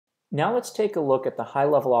Now let's take a look at the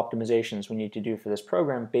high-level optimizations we need to do for this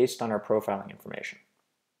program based on our profiling information.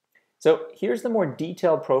 So here's the more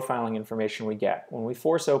detailed profiling information we get when we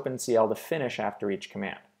force OpenCL to finish after each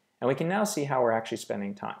command. And we can now see how we're actually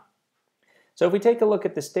spending time. So if we take a look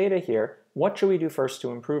at this data here, what should we do first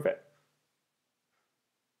to improve it?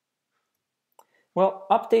 Well,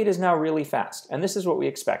 update is now really fast, and this is what we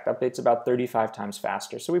expect. Update's about 35 times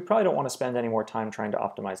faster, so we probably don't want to spend any more time trying to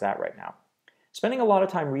optimize that right now. Spending a lot of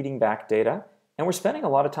time reading back data, and we're spending a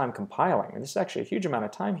lot of time compiling, and this is actually a huge amount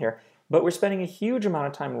of time here, but we're spending a huge amount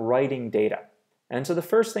of time writing data. And so the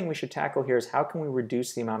first thing we should tackle here is how can we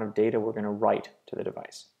reduce the amount of data we're going to write to the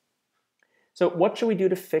device. So what should we do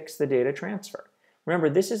to fix the data transfer? Remember,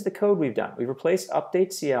 this is the code we've done. We've replaced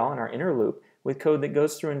update.cl in our inner loop with code that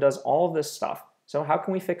goes through and does all of this stuff. So how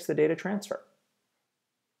can we fix the data transfer?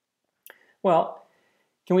 Well,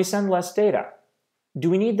 can we send less data? Do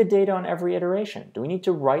we need the data on every iteration? Do we need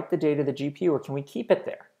to write the data to the GPU, or can we keep it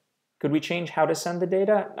there? Could we change how to send the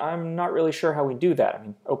data? I'm not really sure how we do that. I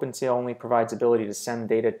mean, OpenCL only provides ability to send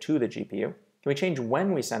data to the GPU. Can we change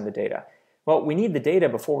when we send the data? Well, we need the data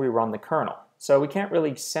before we run the kernel. So we can't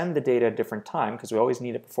really send the data at a different time because we always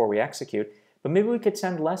need it before we execute, but maybe we could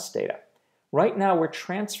send less data. Right now, we're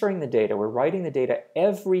transferring the data, we're writing the data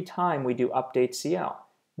every time we do update.cl.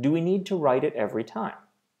 Do we need to write it every time?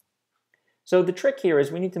 So the trick here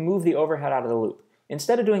is we need to move the overhead out of the loop.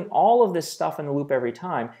 Instead of doing all of this stuff in the loop every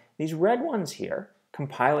time, these red ones here,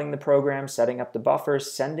 compiling the program, setting up the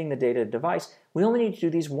buffers, sending the data to the device, we only need to do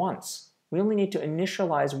these once. We only need to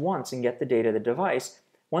initialize once and get the data to the device.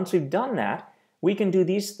 Once we've done that, we can do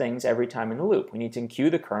these things every time in the loop. We need to enqueue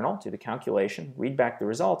the kernel, do the calculation, read back the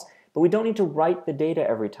results, but we don't need to write the data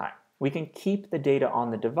every time. We can keep the data on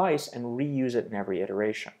the device and reuse it in every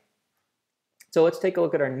iteration. So let's take a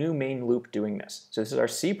look at our new main loop doing this. So this is our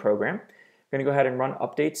C program. We're going to go ahead and run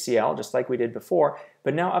update.cl just like we did before,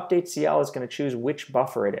 but now update.cl is going to choose which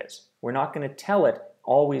buffer it is. We're not going to tell it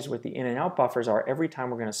always what the in and out buffers are every time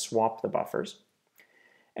we're going to swap the buffers.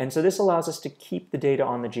 And so this allows us to keep the data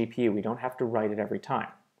on the GPU. We don't have to write it every time.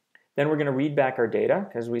 Then we're going to read back our data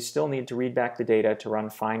because we still need to read back the data to run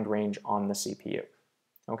find range on the CPU.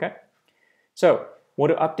 Okay? So what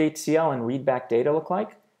do update.cl and read back data look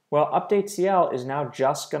like? Well, update.cl is now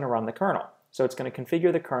just going to run the kernel. So it's going to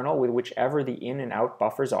configure the kernel with whichever the in and out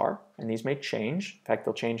buffers are, and these may change. In fact,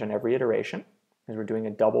 they'll change on every iteration because we're doing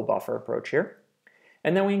a double buffer approach here.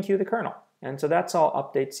 And then we enqueue the kernel. And so that's all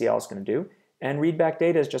update.cl is going to do, and read back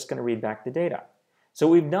data is just going to read back the data. So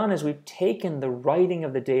what we've done is we've taken the writing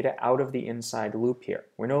of the data out of the inside loop here.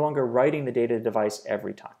 We're no longer writing the data to the device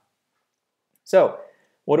every time. So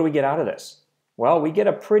what do we get out of this? Well, we get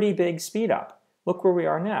a pretty big speed up. Look where we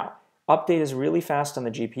are now. Update is really fast on the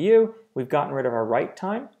GPU. We've gotten rid of our write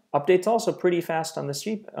time. Update's also pretty fast on the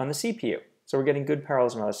CPU. So we're getting good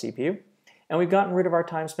parallelism on the CPU. And we've gotten rid of our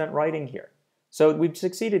time spent writing here. So we've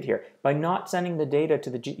succeeded here. By not sending the data to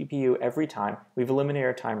the GPU every time, we've eliminated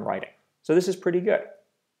our time writing. So this is pretty good.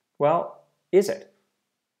 Well, is it?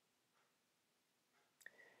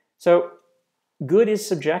 So good is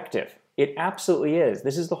subjective. It absolutely is.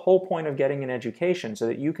 This is the whole point of getting an education, so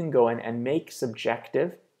that you can go in and make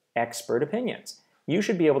subjective expert opinions. You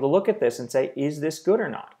should be able to look at this and say, is this good or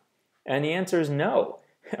not? And the answer is no.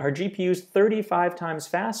 Our GPU is 35 times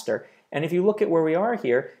faster. And if you look at where we are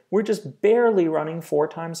here, we're just barely running 4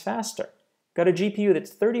 times faster. Got a GPU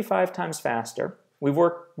that's 35 times faster. We've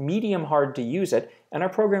worked medium hard to use it, and our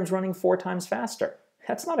program's running 4 times faster.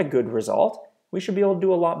 That's not a good result. We should be able to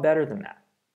do a lot better than that.